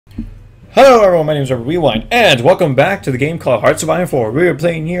Hello everyone, my name is Rewind, and welcome back to the game called Hearts of Iron 4. We are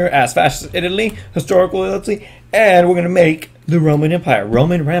playing here as Fascist Italy, Historical Italy, and we're going to make the Roman Empire,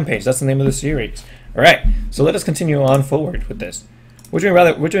 Roman Rampage. That's the name of the series. Alright, so let us continue on forward with this. We're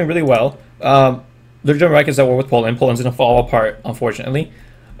doing really well. The German Reich is at war with Poland. Poland's going to fall apart, unfortunately.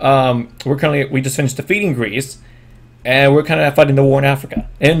 We just finished defeating Greece, and we're kind of fighting the war in Africa.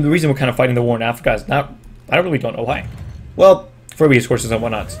 And the reason we're kind of fighting the war in Africa is I really don't know why. Well, for resources and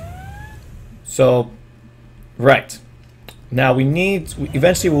whatnot. So, right. Now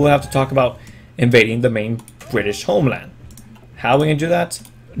eventually we'll have to talk about invading the main British homeland. How are we going to do that?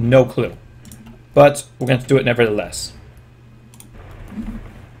 No clue. But we're going to do it nevertheless.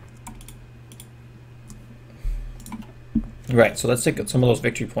 Right, so let's take some of those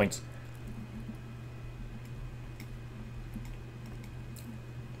victory points.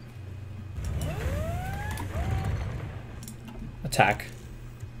 Attack.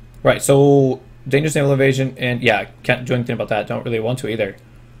 Right, so dangerous naval invasion, and yeah, can't do anything about that. Don't really want to either.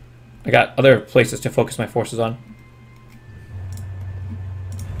 I got other places to focus my forces on.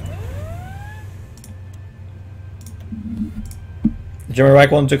 The German Reich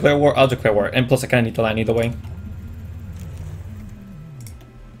won't declare war. I'll declare war, and plus I kind of need to land either way.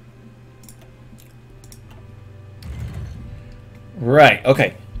 Right,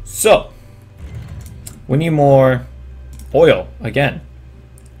 okay, so we need more oil again.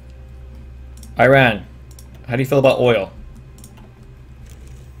 Iran, how do you feel about oil?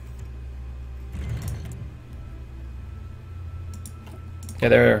 Yeah,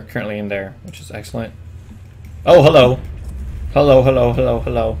 they're currently in there, which is excellent. Oh, hello. Hello, hello, hello,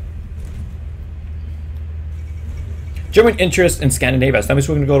 hello. German interest in Scandinavia. That means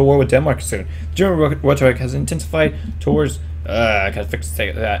we're going to go to war with Denmark soon. German rhetoric has intensified towards... I gotta fix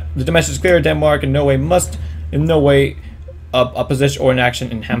that. The dimension is clear. Denmark in no way opposition or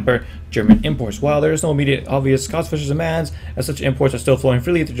inaction and hamper German imports. While there is no immediate obvious cost-efficient demands, as such imports are still flowing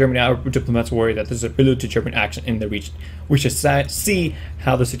freely through Germany, our diplomats worry that this is a prelude to German action in the region. We should see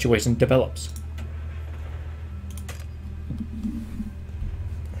how the situation develops.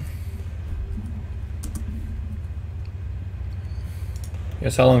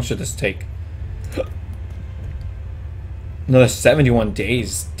 Yes, how long should this take? Another 71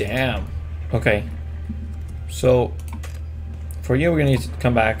 days. Damn. Okay. So for you, we're gonna need to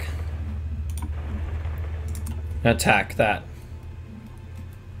come back and attack that.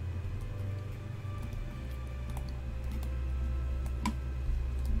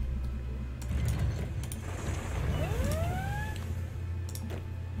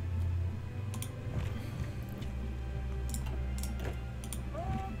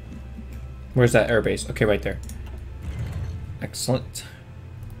 Where's that airbase? Okay, right there. Excellent.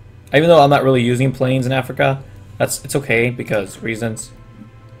 Even though I'm not really using planes in Africa, it's okay because reasons,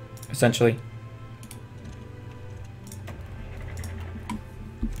 essentially.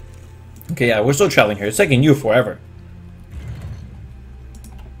 Okay, yeah, we're still traveling here. It's taking you forever.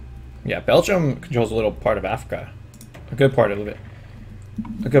 Yeah, Belgium controls a little part of Africa. A good part of it.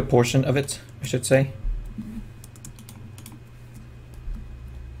 A good portion of it, I should say.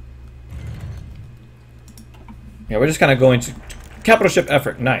 Yeah, we're just kind of going to capital ship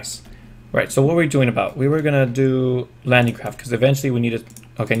effort. Nice. Right, so what were we doing about? We were going to do landing craft because eventually we need to...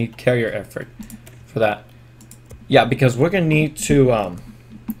 Okay, I need carrier effort for that. Yeah, because we're going to need to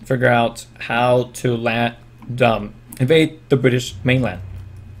figure out how to invade the British mainland.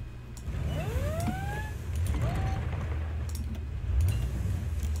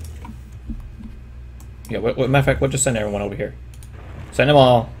 Yeah, matter of fact, we'll just send everyone over here. Send them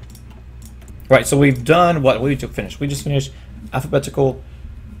all. Right, so we've done what? What did we finish? We just finished alphabetical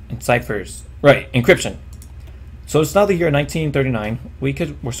and ciphers. Right, encryption. So it's now the year 1939.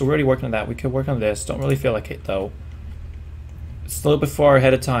 We're still already working on that. We could work on this. Don't really feel like it though. It's a little bit far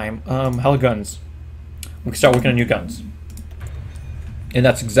ahead of time. How guns? We can start working on new guns. And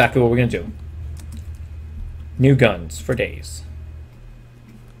that's exactly what we're gonna do. New guns for days.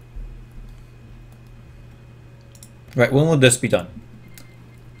 Right, when will this be done?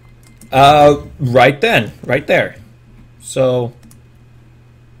 Right then, right there. So,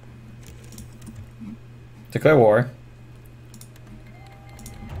 declare war.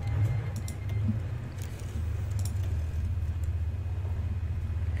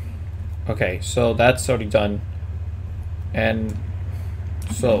 Okay, so that's already done. And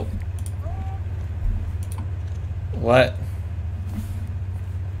so, what?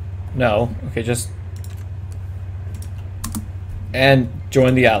 No, okay, just and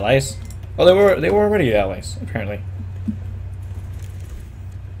join the allies. Oh, they were already allies, apparently.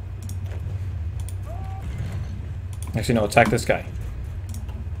 Actually, no, attack this guy.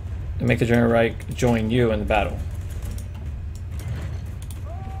 and make the General Reich join you in the battle.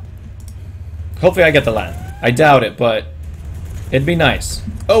 Hopefully I get the land. I doubt it, but it'd be nice.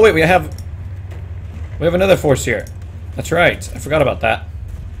 Oh wait, we have another force here. That's right. I forgot about that.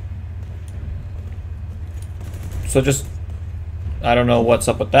 So just, I don't know what's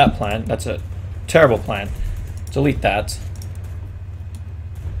up with that plan. That's a terrible plan. Delete that.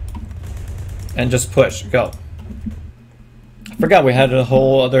 And just push. Go. I forgot we had a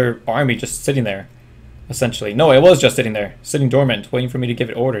whole other army just sitting there. Essentially. No, it was just sitting there. Sitting dormant, waiting for me to give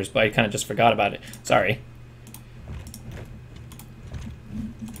it orders, but I kind of just forgot about it. Sorry.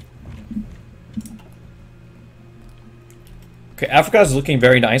 Okay, Africa is looking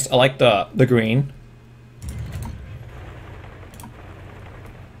very nice. I like the green.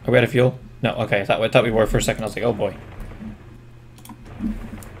 Are we out of fuel? No, okay. I thought we were for a second. I was like, oh boy.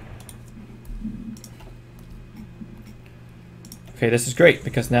 Okay, this is great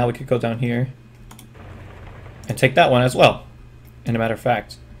because now we could go down here and take that one as well. And a matter of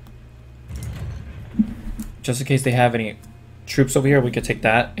fact, just in case they have any troops over here, we could take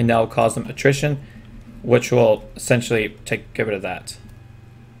that, and that will cause them attrition, which will essentially get rid of that.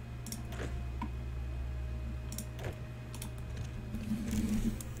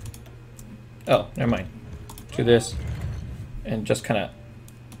 Oh, never mind. Do this and just kind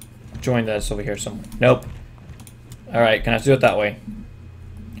of join this over here somewhere. Nope. Alright, can I do it that way?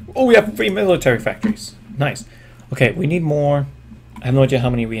 Oh, we have 3 military factories. Nice. Okay, we need more. I have no idea how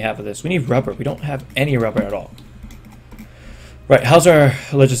many we have of this. We need rubber. We don't have any rubber at all. Right, how's our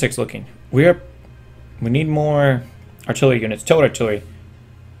logistics looking? We need more artillery units, towed artillery.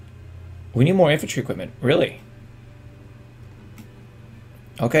 We need more infantry equipment. Really?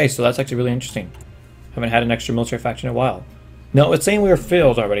 Okay, so that's actually really interesting. Haven't had an extra military faction in a while. No, it's saying we were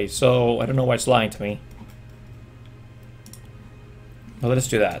filled already, so I don't know why it's lying to me. Well, let us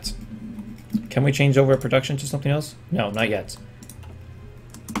do that. Can we change over production to something else? No, not yet.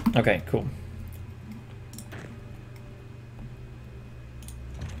 Okay, cool.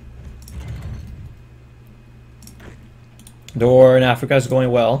 The war in Africa is going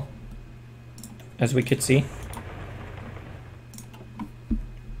well, as we could see.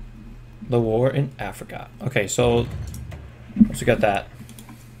 The war in Africa. Okay, so once we got that,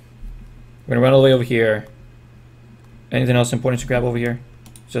 we're gonna run all the way over here. Anything else important to grab over here?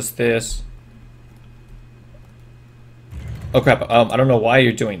 Just this. Oh crap! I don't know why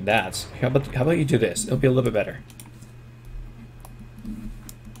you're doing that. How about you do this? It'll be a little bit better.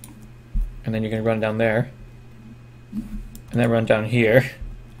 And then you're gonna run down there, and then run down here,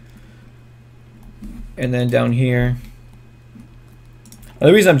 and then down here. Now,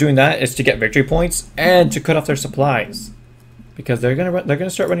 the reason I'm doing that is to get victory points and to cut off their supplies, because they're gonna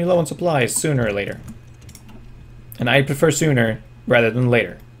start running low on supplies sooner or later. And I prefer sooner rather than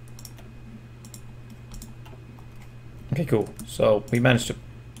later. Okay, cool. So we managed to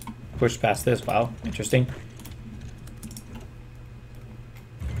push past this. Wow, interesting.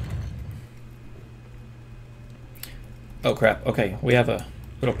 Oh crap. Okay, we have a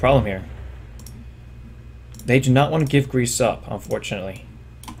little problem here. They do not want to give Greece up, unfortunately.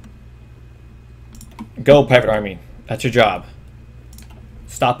 Go, private army. That's your job.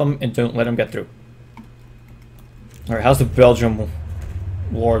 Stop them and don't let them get through. Alright, how's the Belgium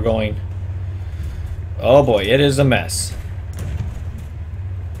war going? Oh boy, it is a mess.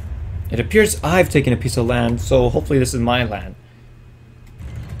 It appears I've taken a piece of land, so hopefully this is my land.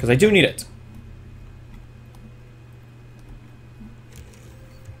 Because I do need it.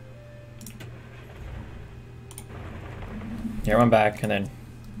 Yeah, run back and then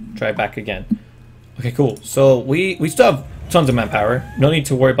try back again. Okay, cool. So we still have tons of manpower. No need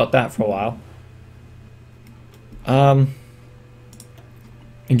to worry about that for a while.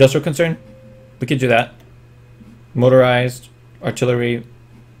 Industrial concern? We could do that. Motorized, artillery,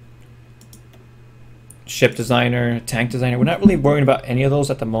 ship designer, tank designer. We're not really worrying about any of those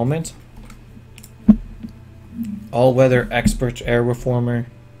at the moment. All-weather expert, air reformer.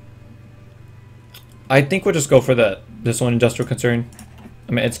 I think we'll just go for this one, industrial concern.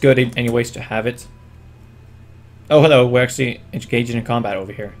 I mean, it's good anyways to have it. Oh, hello. We're actually engaging in combat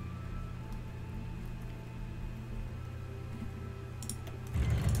over here.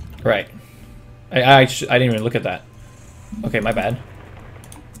 Right. I didn't even look at that. Okay, my bad.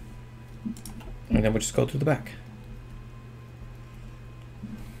 And then we'll just go through the back.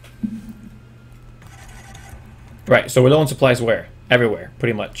 Right, so we're low on supplies where? Everywhere,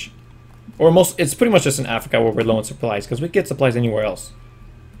 pretty much. Or it's pretty much just in Africa where we're low on supplies, because we get supplies anywhere else.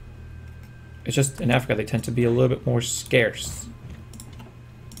 It's just in Africa they tend to be a little bit more scarce.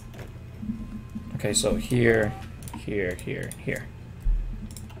 Okay, so here, here, here, here.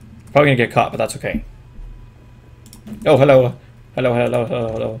 Probably gonna get caught, but that's okay. Oh, hello. Hello, hello, hello,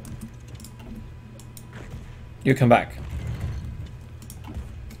 hello. You come back.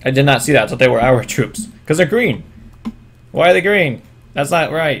 I did not see that. I thought they were our troops. Because they're green. Why are they green? That's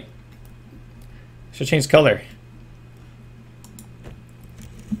not right. Should change color.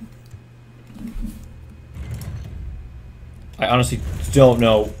 I honestly don't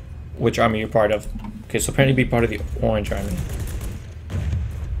know which army you're part of. Okay, so apparently be part of the orange army.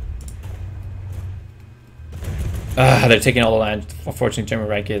 Ah, they're taking all the land. Unfortunately, German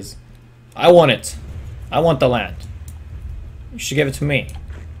Reich is. I want it. I want the land. You should give it to me.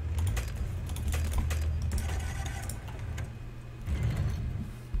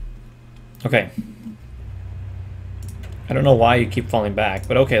 Okay. I don't know why you keep falling back,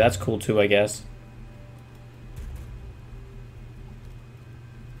 but okay, that's cool too, I guess.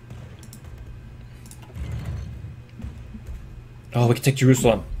 Oh, we can take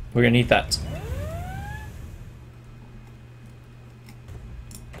Jerusalem. We're gonna need that.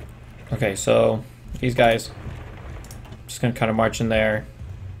 Okay, so these guys, just gonna kind of march in there.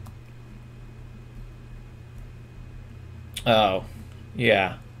 Oh,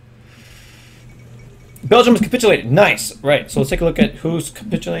 yeah. Belgium has capitulated. Nice. Right. So let's take a look at who's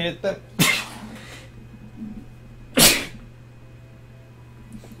capitulated then.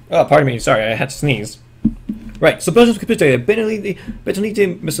 Oh, pardon me. Sorry, I had to sneeze. Right. So Belgium's capitulated.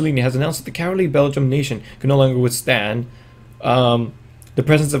 Benito Mussolini has announced that the cowardly Belgium nation can no longer withstand the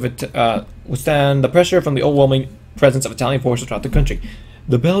presence of withstand the pressure from the overwhelming presence of Italian forces throughout the country.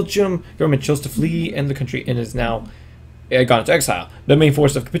 The Belgium government chose to flee in the country and is now gone into exile. The main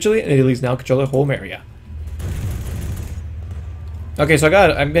forces have capitulated and Italy's now control the whole area. Okay, so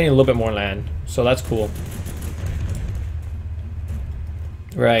I'm getting a little bit more land, so that's cool.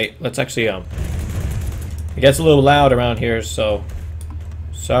 Right, let's actually it gets a little loud around here, so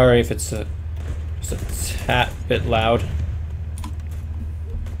sorry if it's just a tad bit loud.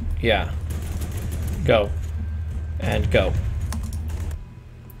 Yeah. Go. And go.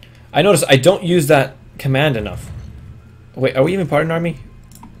 I notice I don't use that command enough. Wait, are we even part of an army?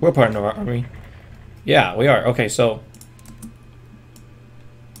 We're part of an army. Yeah, we are. Okay, so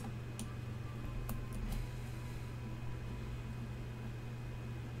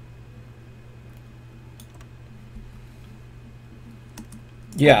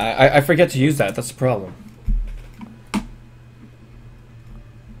yeah, I forget to use that. That's the problem.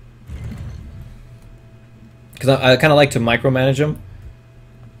 Because I kind of like to micromanage them.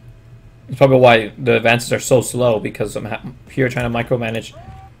 It's probably why the advances are so slow, because I'm here trying to micromanage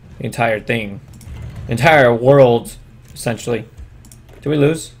the entire thing. The entire world, essentially. Did we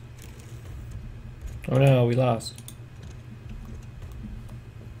lose? Oh no, we lost.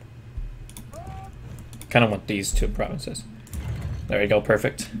 Kind of want these two provinces. There we go,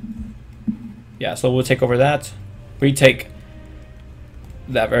 perfect. Yeah, so we'll take over that. Retake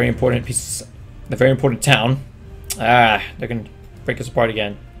that very important piece, the very important town. Ah, they're gonna break us apart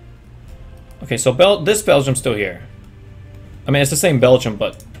again. Okay, so this Belgium's still here. I mean, it's the same Belgium,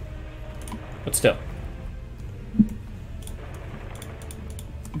 but still.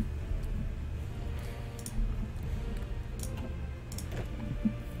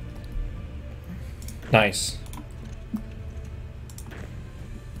 Nice.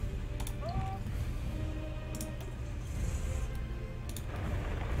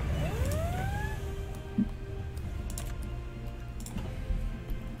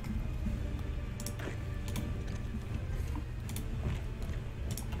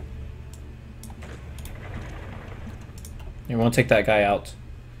 You want to take that guy out.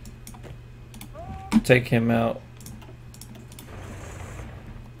 Take him out.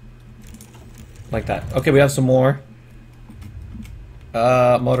 Like that. Okay, we have some more.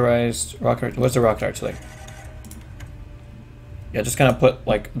 Motorized rocket. Where's the rocket artillery? Yeah, just kind of put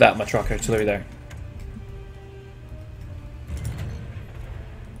like that much rocket artillery there.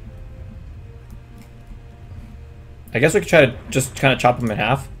 I guess we could try to just kind of chop them in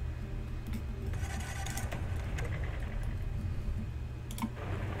half.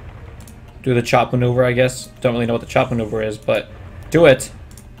 Do the chop maneuver, I guess. Don't really know what the chop maneuver is, but do it.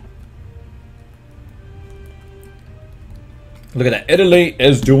 Look at that. Italy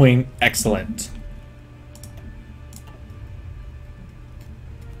is doing excellent.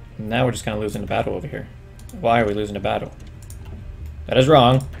 Now we're just kind of losing the battle over here. Why are we losing the battle? That is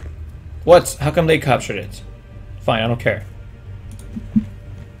wrong. What? How come they captured it? Fine, I don't care.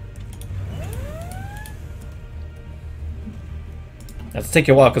 That's take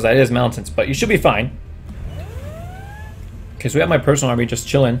you a while because that is mountains, but you should be fine. Okay, so we have my personal army just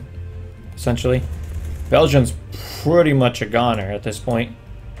chilling, essentially. Belgium's pretty much a goner at this point.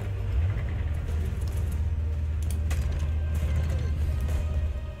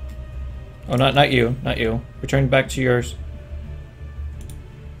 Oh, not you. Not you. Return back to yours.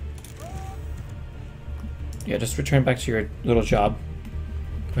 Yeah, just return back to your little job.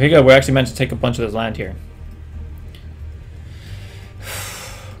 Okay, good. We're actually meant to take a bunch of this land here.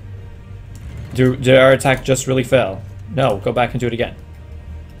 Did our attack just really fail? No, go back and do it again.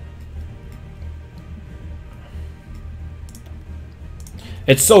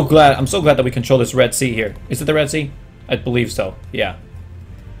 I'm so glad that we control this Red Sea here. Is it the Red Sea? I believe so, yeah.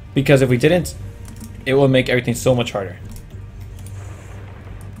 Because if we didn't, it would make everything so much harder.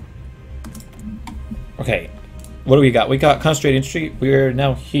 Okay, what do we got? We got concentrated industry. We're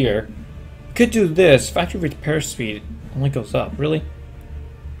now here. Could do this. Factory repair speed only goes up. Really?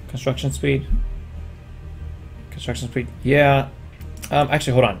 Construction speed? Construction speed? Yeah.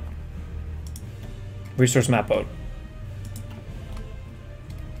 Actually, hold on. Resource map mode.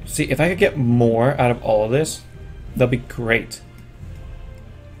 See, if I could get more out of all of this, that'd be great.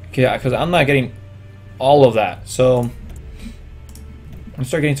 Yeah, because I'm not getting all of that. So, I'm gonna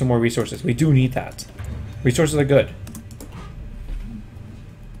start getting some more resources. We do need that. Resources are good.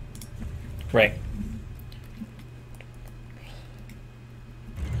 Right.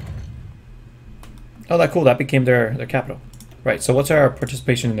 Oh, that's cool. That became their capital. Right, so what's our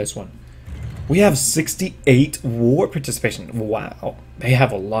participation in this one? We have 68 war participation. Wow. They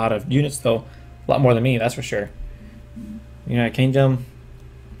have a lot of units, though. A lot more than me, that's for sure. United Kingdom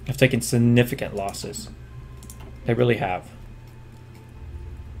have taken significant losses. They really have.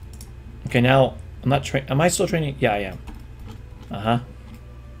 Okay, now, I'm not training. Am I still training? Yeah, I am. Uh-huh.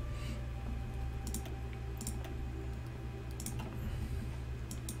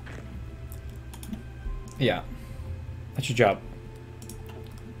 Yeah. That's your job.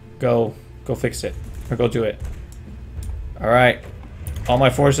 Go fix it. Or go do it. Alright. All my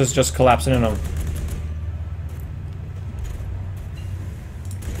forces just collapsing in them.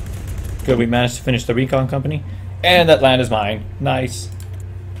 Good, we managed to finish the recon company. And that land is mine. Nice.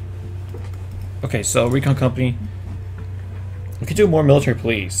 Okay, so recon company. We could do more military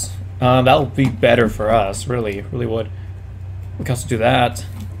police. That would be better for us, really. Really would. We can also do that.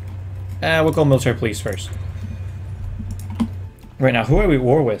 We'll go military police first. Right now, who are we at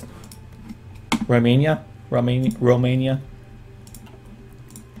war with? Romania? Romania?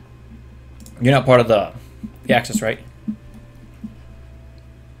 You're not part of the Axis, right?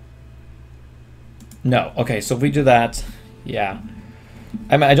 No. Okay, so if we do that, yeah.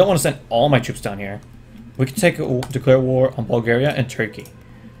 I mean, I don't want to send all my troops down here. We could declare war on Bulgaria and Turkey.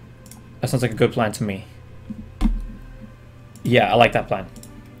 That sounds like a good plan to me. Yeah, I like that plan.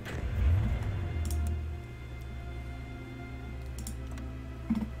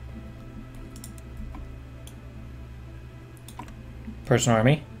 Person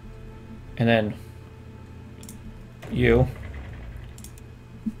army. And then you.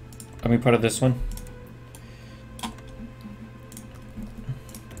 Are we part of this one?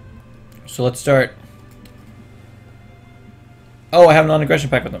 So let's start. Oh, I have a non-aggression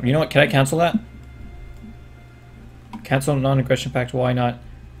pact with them. You know what? Can I cancel that? Cancel non-aggression pact. Why not?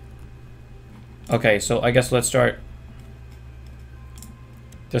 Okay, so I guess let's start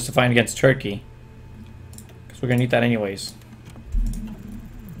justifying against Turkey. Because we're going to need that anyways.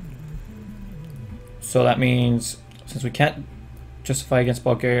 So that means, since we can't justify against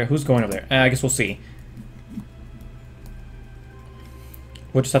Bulgaria, who's going over there? I guess we'll see.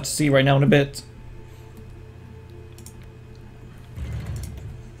 We'll just have to see right now in a bit.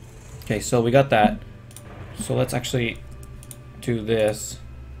 Okay, so we got that. So let's actually do this.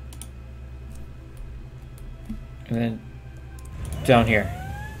 And then down here.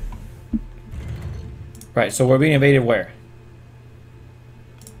 Right, so we're being invaded where?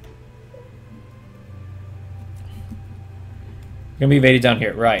 We're gonna be invaded down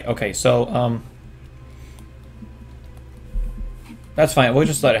here. Right, okay, so that's fine. We'll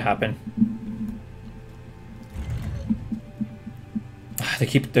just let it happen.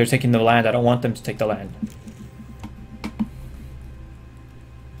 They're taking the land. I don't want them to take the land.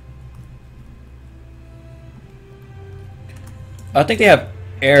 I think they have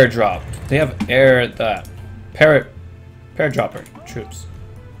airdrop. They have paradropper troops.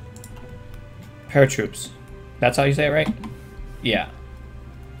 Paratroops. That's how you say it, right? Yeah.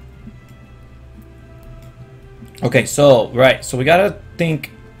 Okay, so, right. So we gotta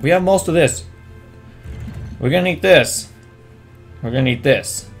think. We have most of this. We're gonna need this. We're gonna need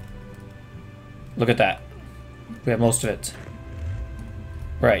this. Look at that. We have most of it.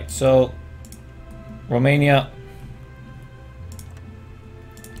 Right, so Romania.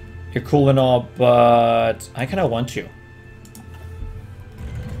 You're cool and all, but I kinda want you.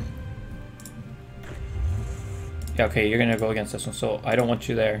 Yeah, okay, you're gonna go against this one, so I don't want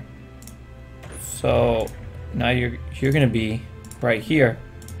you there. So now you're gonna be right here,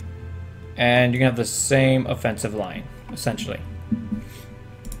 and you're gonna have the same offensive line essentially.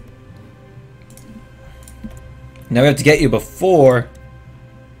 Now we have to get you before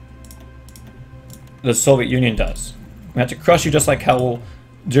the Soviet Union does. We have to crush you just like how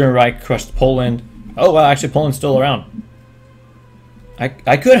German Reich crushed Poland. Oh well, actually Poland's still around.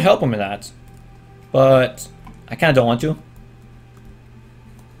 I could help him in that, but I kind of don't want to.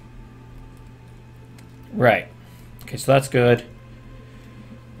 Right. Okay, so that's good.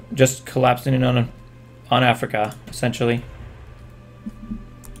 Just collapsing in on Africa, essentially.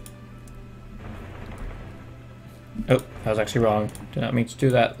 Oh, that was actually wrong. Did not mean to do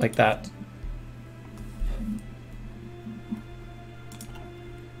that like that.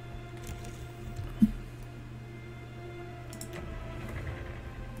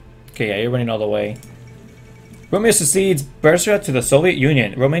 Okay, yeah, you're running all the way. Romania succeeds Bersha to the Soviet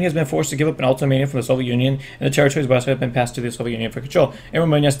Union. Romania has been forced to give up an ultimatum from the Soviet Union, and the territories of Bersha have been passed to the Soviet Union for control. And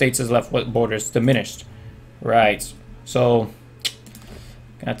Romania states has left borders diminished. Right. So,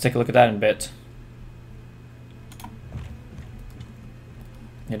 gonna take a look at that in a bit.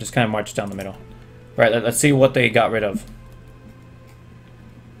 Yeah, just kind of march down the middle. Right, let's see what they got rid of.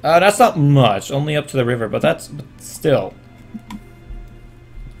 That's not much, only up to the river, but but still.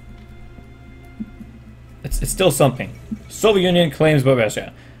 It's still something. Soviet Union claims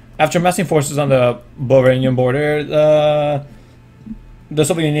Bulgaria. After massing forces on the Bulgarian border, the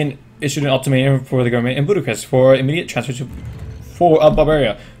Soviet Union issued an ultimatum for the government in Budapest for immediate transfer of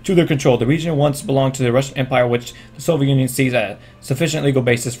Bulgaria to their control. The region once belonged to the Russian Empire, which the Soviet Union sees as sufficient legal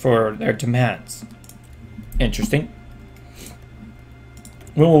basis for their demands. Interesting.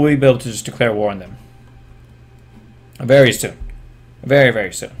 When will we be able to just declare war on them? Very soon. Very,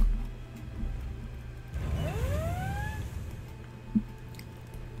 very soon.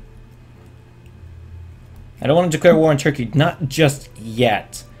 I don't want to declare war on Turkey, not just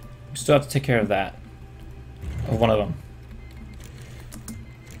yet. We still have to take care of that. Of one of them.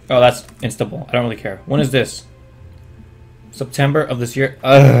 Oh, that's instable. I don't really care. When is this? September of this year?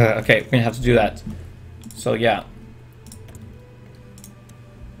 Okay, we're gonna have to do that. So, yeah.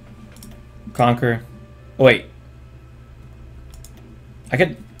 Conquer. Oh, wait. I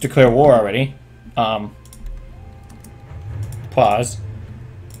could declare war already. Pause.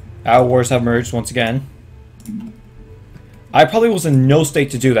 Our wars have merged once again. I probably was in no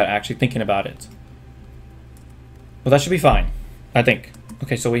state to do that, actually, thinking about it. But that should be fine, I think.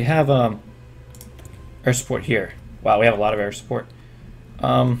 Okay, so we have air support here. Wow, we have a lot of air support.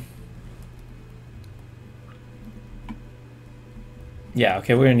 Yeah,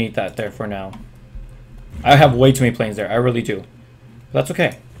 okay, we're gonna need that there for now. I have way too many planes there, I really do. But that's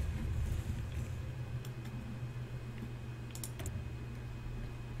okay.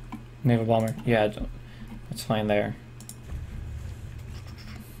 Naval bomber, yeah, that's fine there.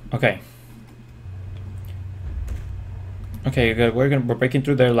 Okay. Okay, good. We're breaking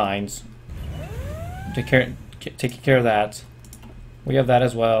through their lines. Taking care of that. We have that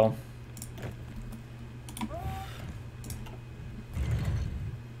as well.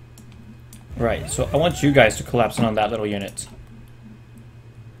 Right. So I want you guys to collapse in on that little unit.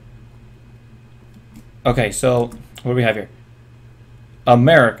 Okay. So what do we have here?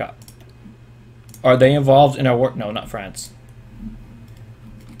 America. Are they involved in our war? No, not France.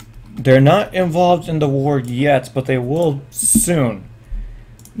 They're not involved in the war yet, but they will soon.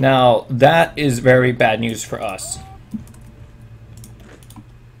 Now, that is very bad news for us.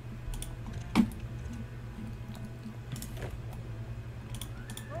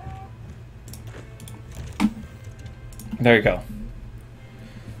 There you go.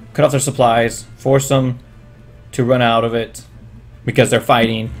 Cut off their supplies, force them to run out of it because they're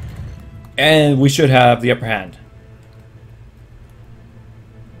fighting, and we should have the upper hand.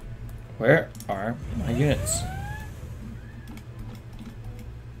 Where are my units?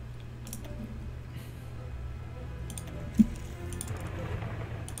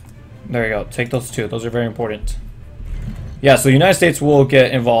 There you go. Take those two. Those are very important. Yeah, so the United States will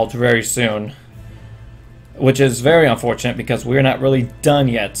get involved very soon, which is very unfortunate because we're not really done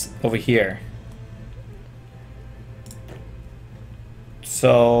yet over here.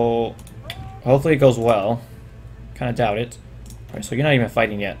 So, hopefully it goes well. Kind of doubt it. Alright, so you're not even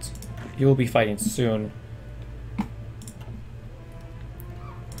fighting yet. You will be fighting soon.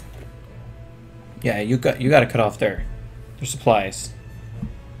 Yeah, you got to cut off their supplies.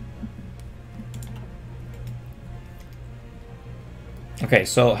 Okay,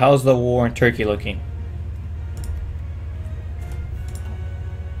 so how's the war in Turkey looking?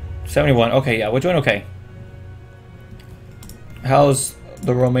 71. Okay, yeah, we're doing okay. How's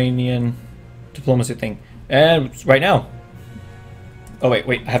the Romanian diplomacy thing. And right now. Oh,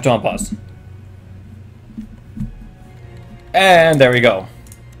 wait, I have to unpause. And there we go.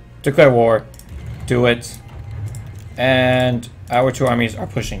 Declare war. Do it. And our two armies are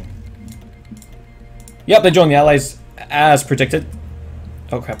pushing. Yep, they joined the Allies as predicted.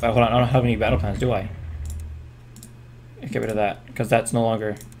 Oh crap, hold on, I don't have any battle plans, do I? Get rid of that, because that's no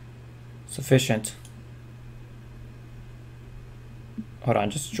longer sufficient. Hold on,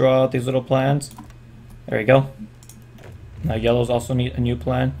 just draw out these little plans. There we go. Now yellows also need a new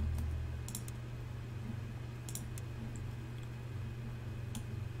plan.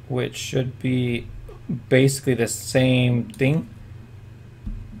 Which should be basically the same thing.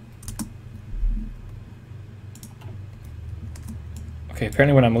 Okay,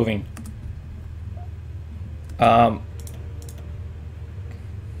 apparently we're not moving. There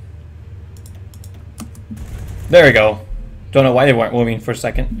we go. Don't know why they weren't moving for a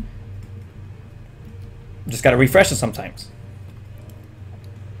second. Just gotta refresh it sometimes.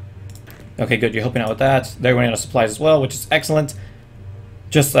 Okay, good. You're helping out with that. They're running out of supplies as well, which is excellent.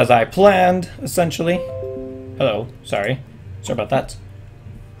 Just as I planned, essentially. Hello. Sorry about that.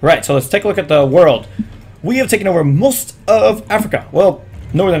 Right, so let's take a look at the world. We have taken over most of Africa. Well,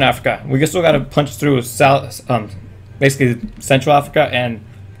 Northern Africa. We still got to punch through South, basically Central Africa and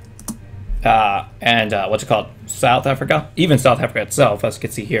what's it called? South Africa. Even South Africa itself, as you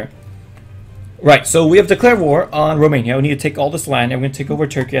can see here. Right, so we have declared war on Romania. We need to take all this land, and we're going to take over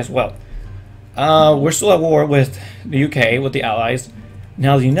Turkey as well. We're still at war with the UK, with the Allies.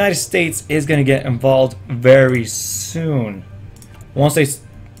 Now, the United States is going to get involved very soon. Once they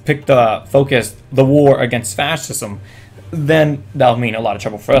pick the focus, the war against fascism, then that'll mean a lot of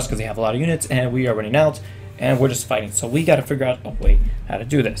trouble for us because they have a lot of units and we are running out and we're just fighting. So we got to figure out a way how to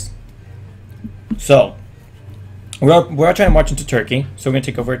do this. So we're trying to march into Turkey. So we're going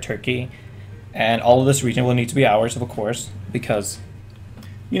to take over Turkey, and all of this region will need to be ours, of course, because,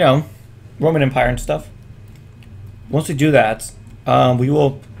 you know, Roman Empire and stuff. Once we do that,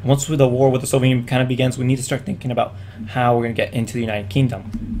 once the war with the Soviet Union kind of begins, we need to start thinking about how we're going to get into the United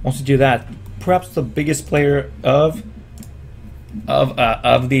Kingdom. Once we do that, perhaps the biggest player of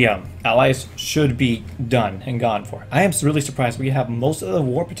the Allies should be done and gone for. I am really surprised we have most of the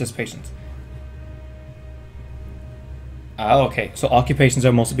war participations. Okay, so occupations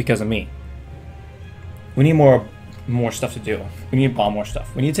are mostly because of me. We need more stuff to do. We need to bomb more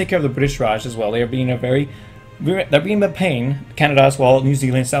stuff. We need to take care of the British Raj as well. They are being they're being a pain. Canada as well, New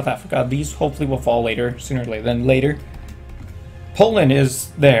Zealand, South Africa. These hopefully will fall later, sooner than later. Poland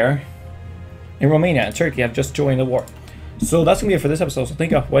is there. And Romania and Turkey have just joined the war. So that's going to be it for this episode. So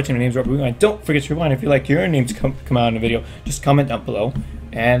thank you all for watching. My name is Robert Rewind. Don't forget to rewind. If you like your name to come out in the video, just comment down below.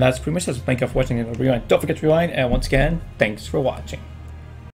 And that's pretty much it. So thank you all for watching. Don't forget to rewind. And once again, thanks for watching.